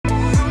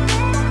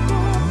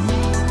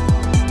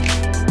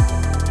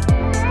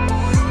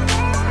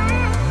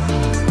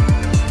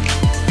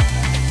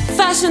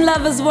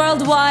Fashion lovers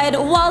worldwide,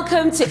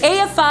 welcome to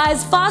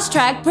AFI's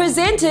Fastrack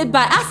presented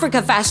by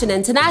Africa Fashion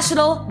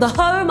International, the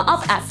home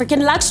of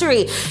African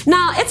luxury.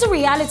 Now, it's a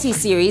reality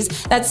series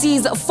that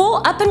sees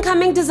 4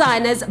 up-and-coming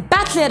designers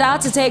battle it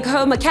out to take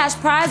home a cash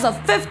prize of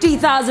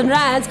 50,000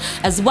 rands,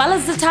 as well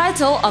as the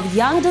title of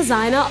Young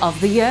Designer of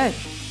the Year.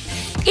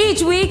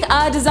 Each week,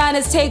 our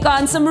designers take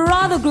on some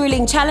rather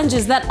grueling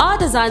challenges that are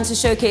designed to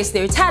showcase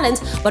their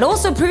talent, but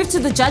also prove to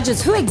the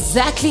judges who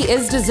exactly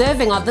is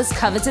deserving of this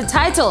coveted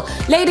title.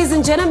 Ladies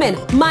and gentlemen,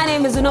 my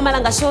name is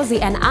Unomalanga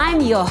Shozi and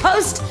I'm your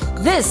host.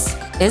 This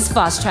is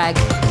Fastrack.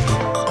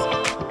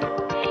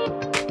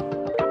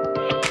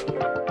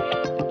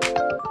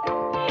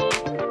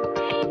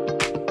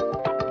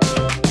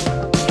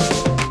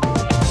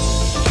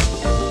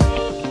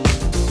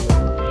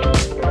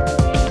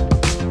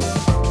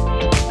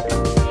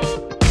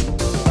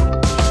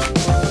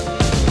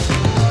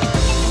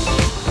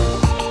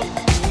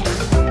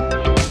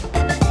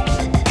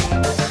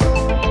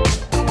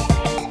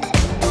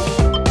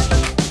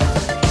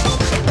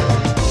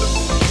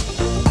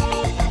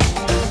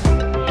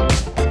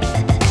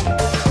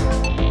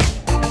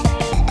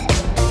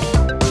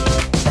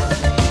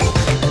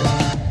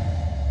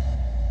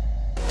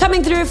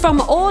 Coming through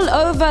from all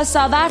over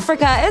South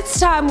Africa, it's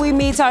time we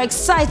meet our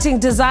exciting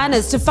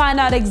designers to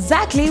find out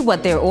exactly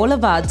what they're all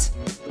about.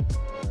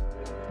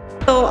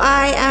 So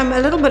I am a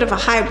little bit of a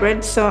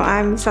hybrid, so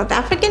I'm South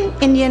African,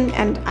 Indian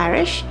and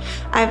Irish.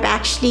 I've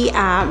actually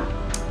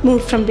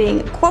moved from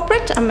being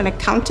corporate. I'm an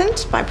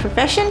accountant by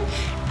profession,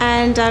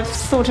 and I've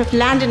sort of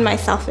landed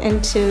myself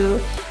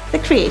into the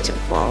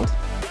creative world.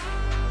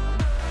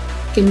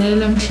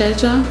 Kinela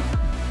Msheja.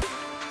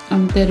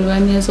 I'm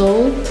 31 years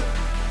old.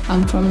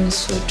 I'm from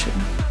Lesotho.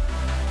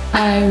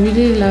 I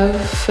really love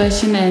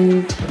fashion,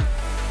 and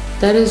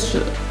that is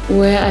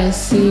where I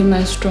see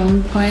my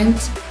strong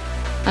points.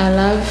 I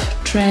love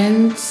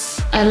trends.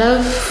 I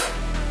love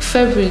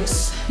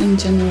fabrics in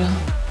general.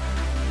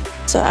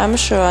 So I'm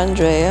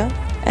Andrea,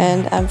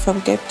 and I'm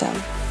from Cape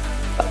Town.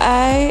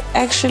 I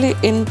actually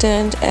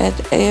interned at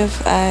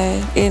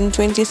AFI in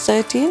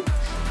 2013.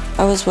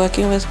 I was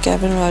working with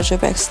Gavin Roger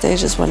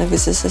backstage as one of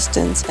his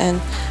assistants,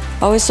 and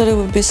I always thought it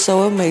would be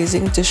so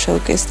amazing to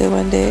showcase there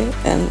one day,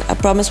 and I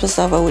promised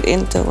myself I would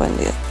enter one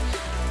day.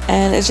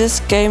 And it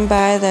just came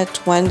by that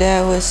one day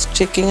I was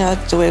checking out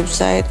the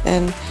website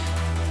and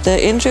the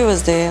entry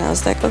was there, and I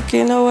was like, okay,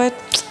 you know what,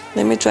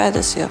 let me try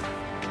this here.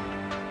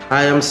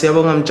 Hi, I'm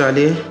Siyabonga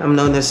Mjali. I'm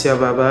known as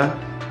Siyababa.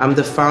 I'm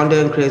the founder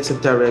and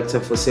creative director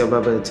for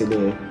Siyababa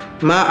Atelier.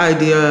 My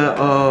idea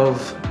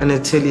of an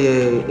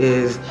atelier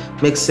is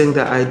mixing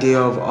the idea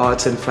of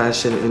art and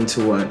fashion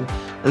into one.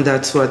 And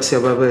that's what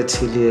Siyababa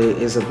Atelier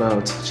is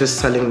about,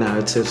 just telling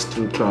narratives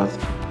through cloth.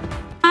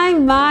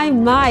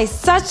 My,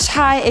 such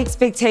high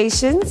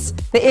expectations.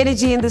 The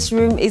energy in this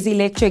room is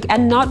electric,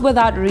 and not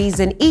without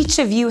reason. Each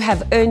of you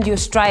have earned your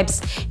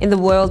stripes in the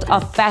world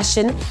of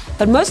fashion.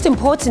 But most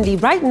importantly,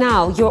 right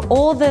now, you're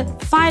all the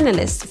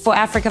finalists for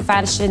Africa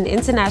Fashion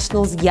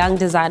International's Young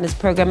Designers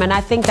Program, and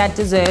I think that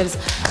deserves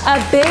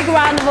a big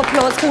round of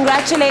applause.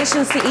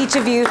 Congratulations to each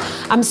of you.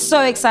 I'm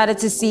so excited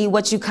to see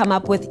what you come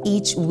up with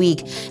each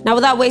week. Now,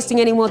 without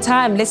wasting any more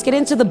time, let's get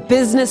into the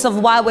business of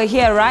why we're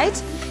here,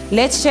 right?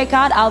 Let's check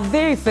out our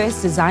very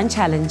first design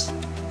challenge.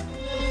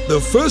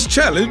 The first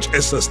challenge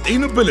is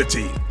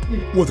sustainability.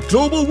 With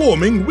global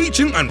warming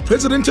reaching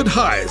unprecedented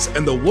highs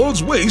and the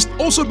world's waste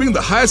also being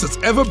the highest it's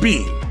ever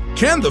been,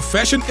 can the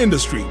fashion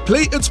industry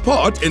play its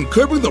part in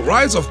curbing the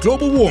rise of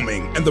global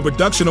warming and the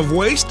reduction of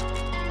waste?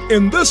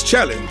 In this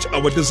challenge,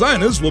 our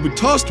designers will be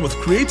tasked with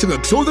creating a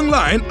clothing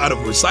line out of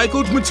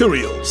recycled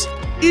materials.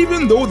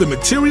 Even though the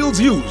materials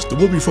used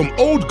will be from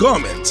old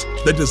garments,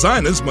 the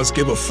designers must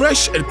give a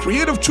fresh and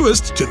creative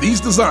twist to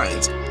these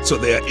designs so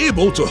they are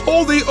able to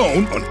hold their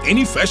own on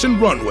any fashion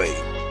runway.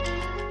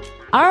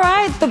 All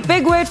right, the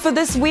big word for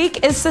this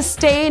week is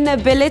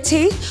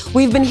sustainability.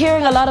 We've been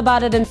hearing a lot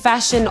about it in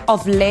fashion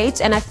of late,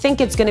 and I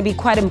think it's going to be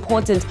quite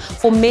important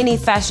for many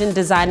fashion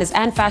designers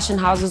and fashion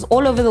houses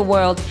all over the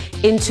world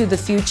into the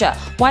future.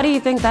 Why do you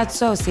think that's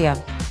so,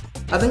 Sia?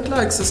 I think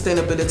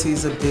sustainability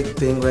is a big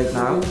thing right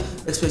now,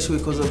 especially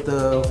because of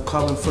the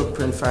carbon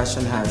footprint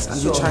fashion has.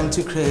 And we're trying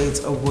to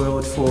create a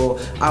world for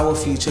our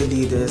future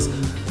leaders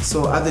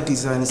so other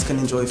designers can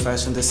enjoy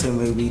fashion the same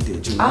way we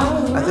did, you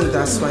know? I think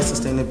that's why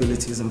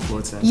sustainability is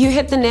important. You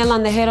hit the nail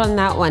on the head on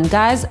that one.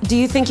 Guys, do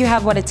you think you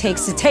have what it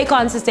takes to take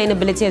on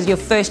sustainability as your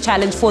first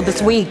challenge for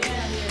this week?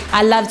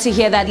 I love to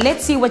hear that.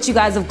 Let's see what you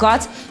guys have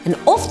got. And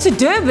off to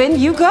Durban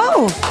you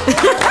go.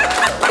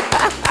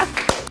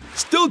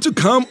 Still to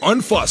come on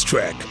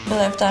Fastrack. We'll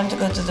have time to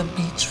go to the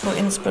beach for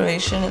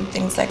inspiration and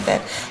things like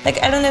that. I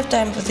don't have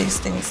time for these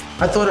things.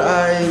 I thought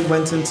I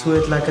went into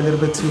it a little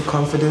bit too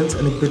confident,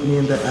 and it bit me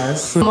in the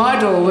ass. The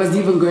model was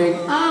even going,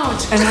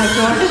 ouch. And I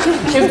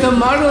thought, if the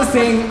model's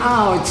saying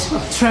ouch,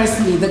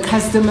 trust me, the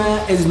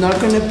customer is not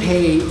going to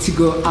pay to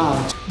go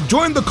out.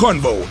 Join the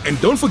convo and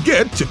don't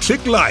forget to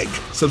click like,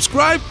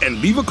 subscribe and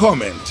leave a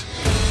comment.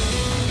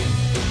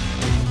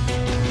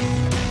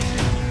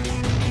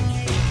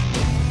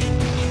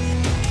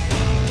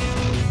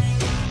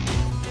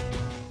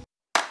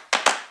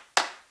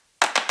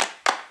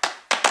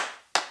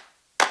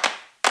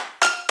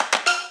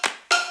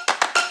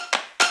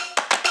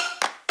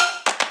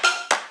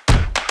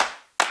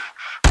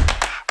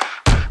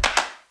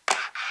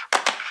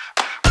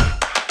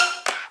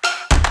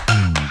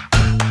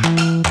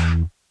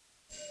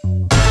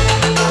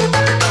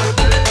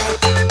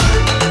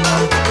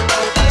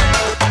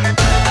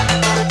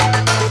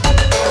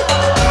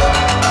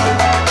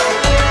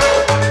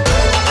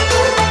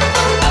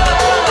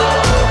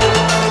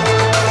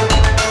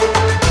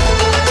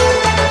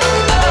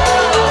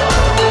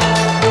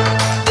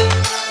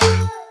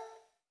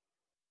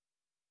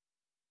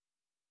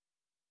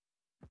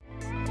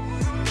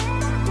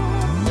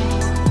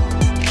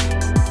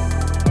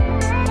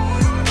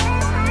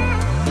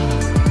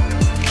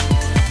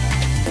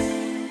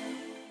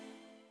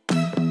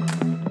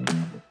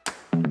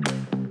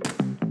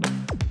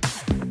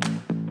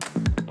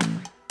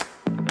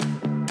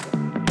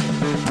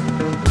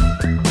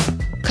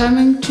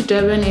 Coming to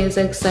Durban is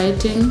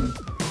exciting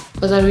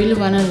because I really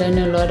want to learn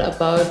a lot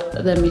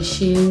about the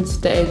machines,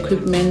 the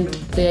equipment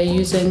they are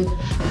using.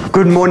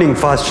 Good morning,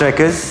 Fast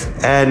Trackers,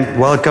 and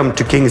welcome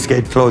to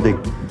Kingsgate Clothing.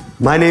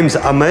 My name's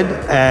Ahmed,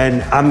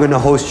 and I'm going to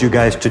host you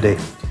guys today.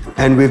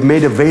 And we've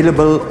made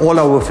available all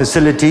our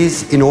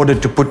facilities in order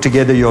to put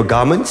together your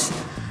garments.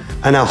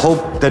 And I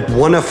hope that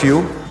one of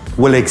you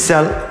will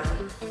excel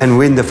and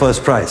win the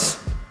first prize.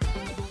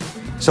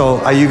 So,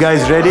 are you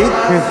guys ready?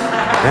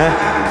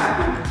 Yeah?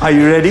 Are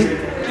you ready?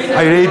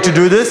 Are you ready to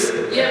do this?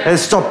 Yeah.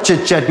 Let's stop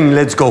chit-chatting,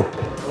 let's go.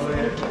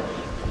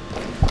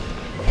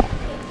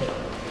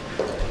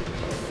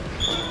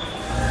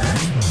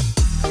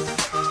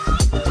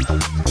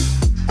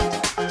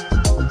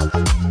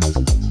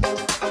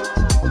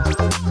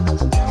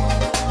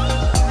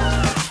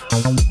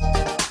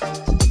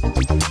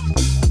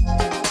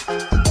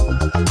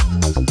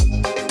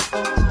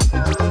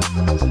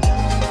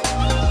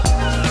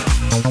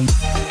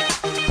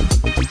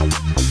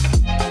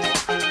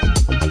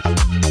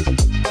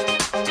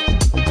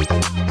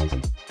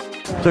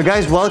 So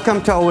guys,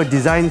 welcome to our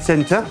design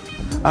center.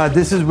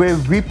 This is where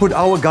we put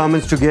our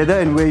garments together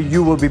and where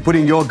you will be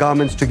putting your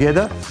garments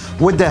together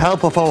with the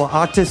help of our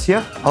artists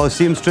here, our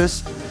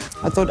seamstress.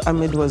 I thought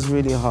Ahmed was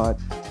really hard,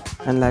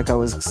 and I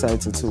was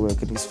excited to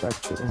work in his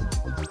factory.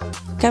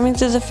 Coming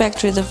to the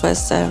factory the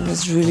first time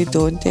was really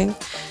daunting.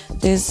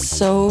 There's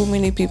so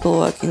many people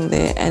working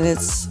there and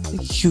it's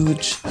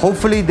huge.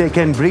 Hopefully they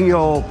can bring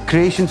your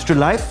creations to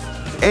life.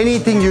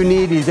 Anything you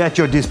need is at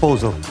your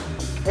disposal.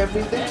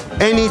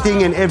 Everything?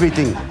 Anything and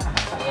everything.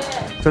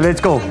 So let's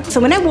go. So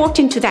when I walked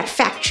into that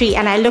factory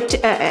and I looked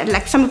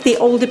at some of the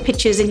older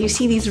pictures and you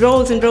see these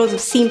rows and rows of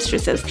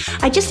seamstresses,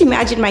 I just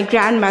imagined my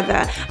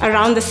grandmother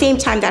around the same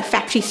time that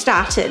factory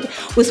started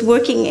was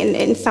working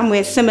in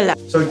somewhere similar.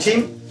 So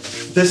team,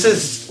 this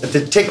is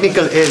the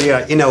technical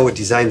area in our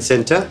design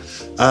center.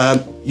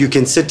 You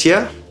can sit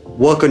here,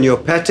 work on your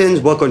patterns,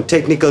 work on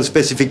technical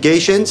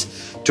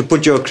specifications to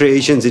put your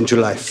creations into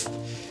life.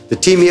 The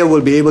team here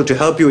will be able to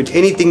help you with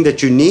anything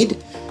that you need,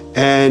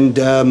 and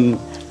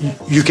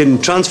you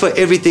can transfer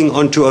everything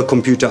onto a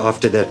computer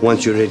after that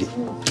once you're ready.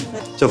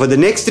 So for the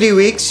next 3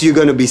 weeks, you're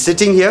going to be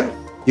sitting here,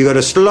 you got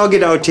to slog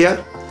it out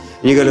here,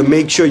 and you got to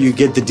make sure you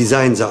get the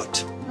designs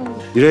out.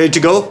 You ready to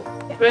go?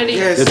 Ready.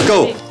 Yes. Let's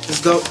go. Let's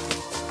go.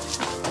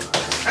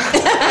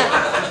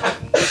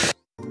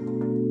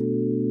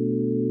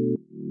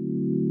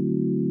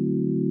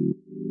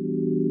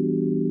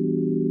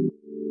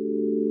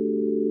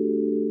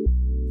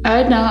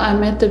 Right now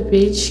I'm at the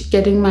beach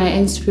getting my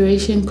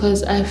inspiration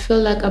because I feel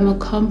like I'm a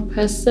calm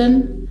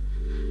person.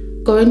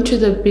 Going to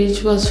the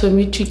beach was for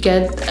me to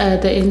get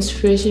the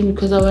inspiration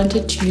because I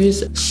wanted to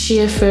use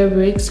sheer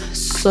fabrics,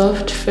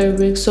 soft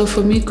fabrics. So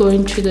for me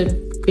going to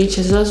the beach,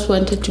 I just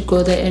wanted to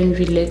go there and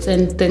relax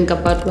and think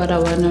about what I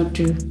want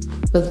to do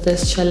with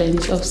this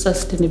challenge of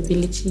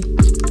sustainability.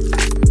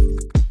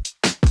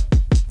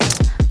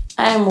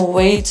 I'm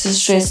way too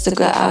stressed to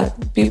go out.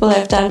 People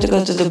have time to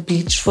go to the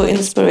beach for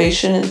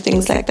inspiration and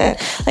things like that.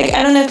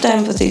 I don't have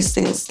time for these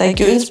things.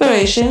 Your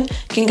inspiration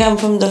can come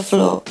from the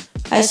floor.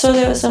 I saw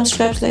there were some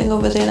scraps laying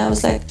over there and I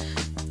was like,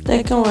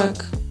 that can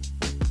work.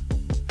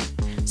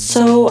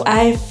 So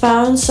I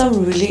found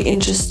some really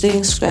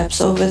interesting scraps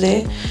over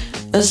there.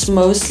 It's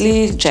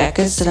mostly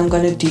jackets that I'm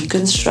going to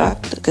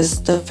deconstruct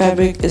because the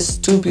fabric is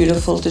too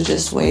beautiful to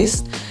just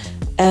waste.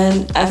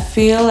 And I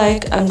feel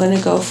like I'm gonna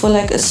go for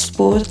a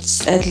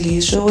sports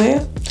athleisure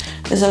wear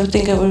because I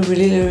think I would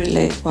really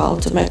relate well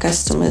to my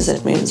customers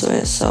at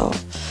menswear. So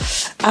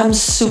I'm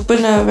super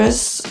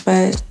nervous,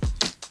 but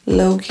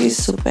low-key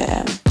super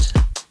amped.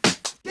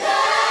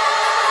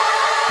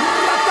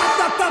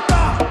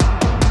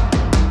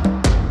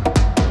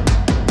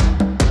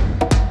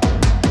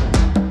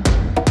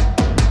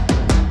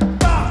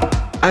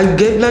 I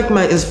get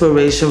my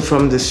inspiration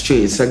from the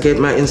streets. I get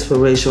my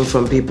inspiration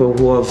from people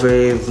who are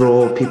very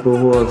raw, people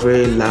who are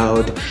very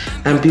loud,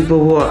 and people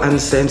who are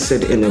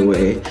uncensored in a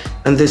way.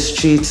 And the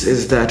streets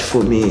is that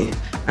for me.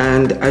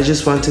 And I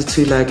just wanted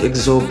to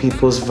exalt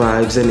people's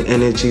vibes and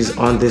energies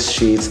on the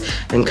streets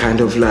and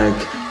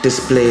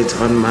display it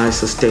on my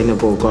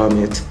sustainable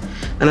garment.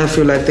 And I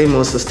feel like they're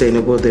more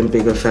sustainable than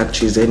bigger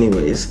factories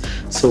anyways.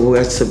 So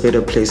that's a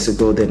better place to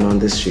go than on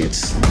the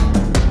streets.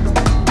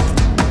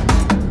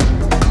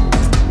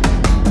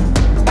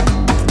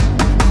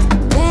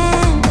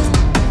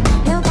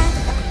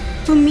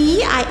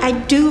 I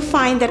do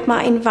find that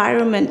my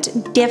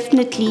environment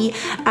definitely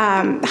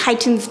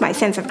heightens my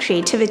sense of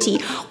creativity.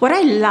 What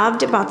I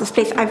loved about this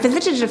place, I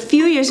visited it a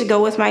few years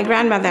ago with my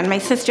grandmother and my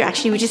sister.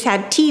 Actually, we just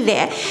had tea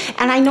there,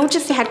 and I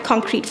noticed they had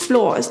concrete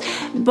floors,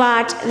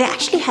 but they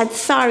actually had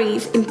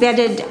saris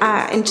embedded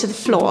into the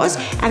floors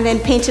and then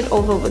painted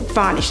over with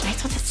varnish. And I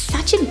thought that's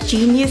such a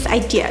genius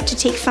idea to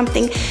take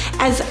something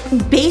as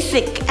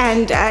basic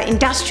and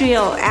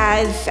industrial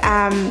as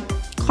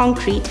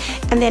concrete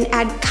and then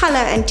add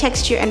color and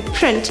texture and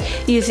print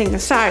using the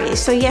sari.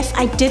 So yes,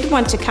 I did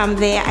want to come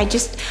there. I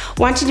just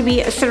wanted to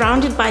be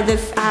surrounded by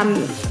this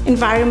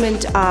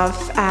environment of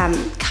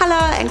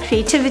color and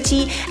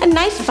creativity, a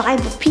nice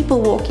vibe of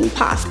people walking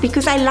past,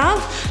 because I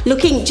love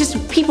looking, just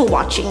people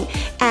watching,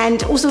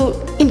 and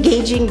also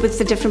engaging with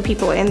the different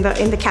people in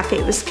the cafe.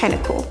 It was kind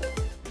of cool.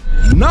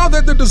 Now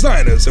that the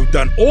designers have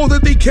done all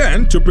that they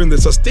can to bring the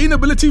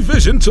sustainability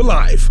vision to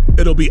life,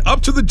 it'll be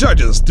up to the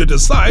judges to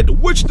decide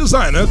which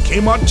designer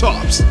came out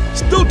tops.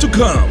 Still to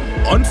come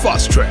on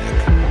Fast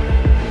Track.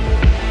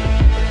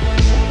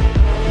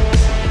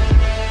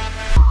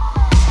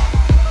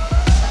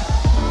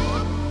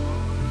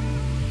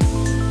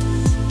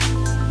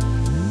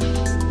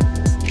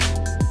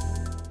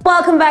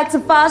 Welcome back to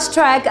Fast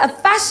Track, a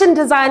fashion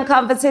design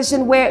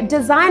competition where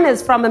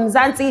designers from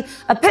Mzansi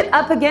are pit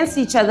up against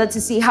each other to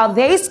see how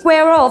they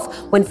square off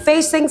when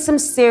facing some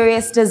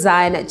serious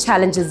design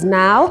challenges.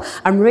 Now,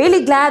 I'm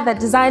really glad that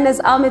designers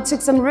Ahmed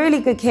took some really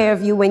good care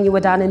of you when you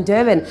were down in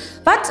Durban.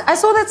 But I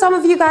saw that some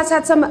of you guys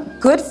had some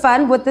good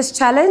fun with this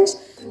challenge.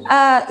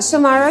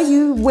 Shamara,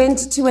 you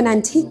went to an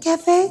antique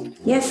cafe?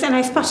 Yes, and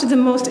I spotted the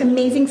most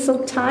amazing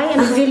silk tie, and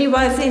it really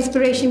was the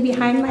inspiration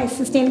behind my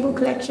sustainable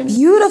collection.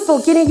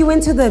 Beautiful. Kini, you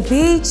went to the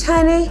beach,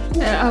 honey?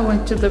 I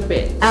went to the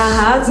beach.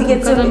 To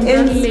get some I'm a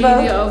lady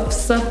inspo. of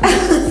something.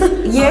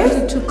 Yes? I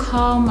wanted to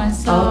calm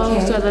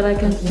myself so that I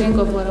can think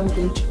of what I'm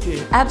going to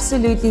do.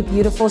 Absolutely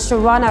beautiful.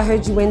 Sharon, I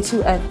heard you went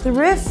to a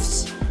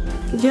thrift.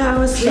 Yeah, I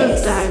was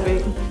thrift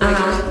diving.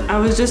 I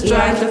was just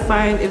trying to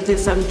find if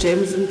there's some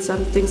gems and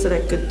some things that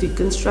I could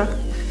deconstruct.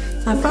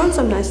 I found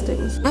some nice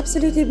things.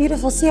 Absolutely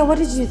beautiful. Sia, what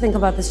did you think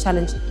about this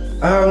challenge?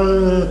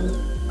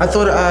 I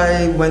thought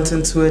I went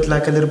into it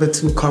like a little bit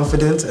too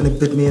confident, and it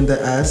bit me in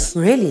the ass.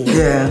 Really?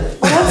 Yeah.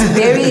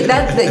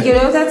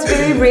 That's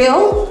very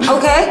real.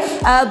 Okay.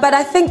 But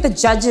I think the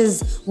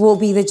judges will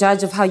be the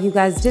judge of how you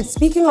guys did.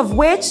 Speaking of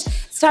which,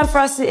 it's time for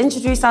us to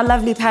introduce our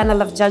lovely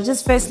panel of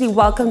judges. Firstly,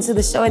 welcome to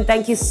the show and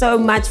thank you so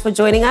much for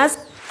joining us.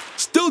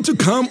 Still to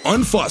come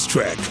on Fast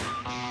Track.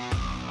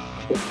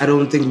 I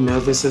don't think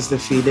nervous is the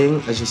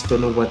feeling. I just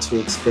don't know what to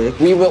expect.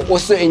 We were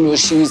also in your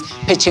shoes,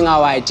 pitching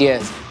our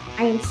ideas.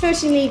 I am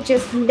certainly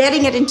just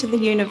letting it into the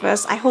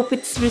universe. I hope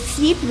it's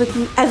received with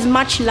as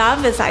much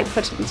love as I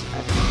put into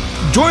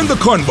it. Join the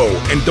convo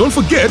and don't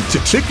forget to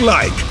click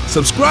like,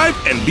 subscribe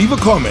and leave a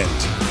comment.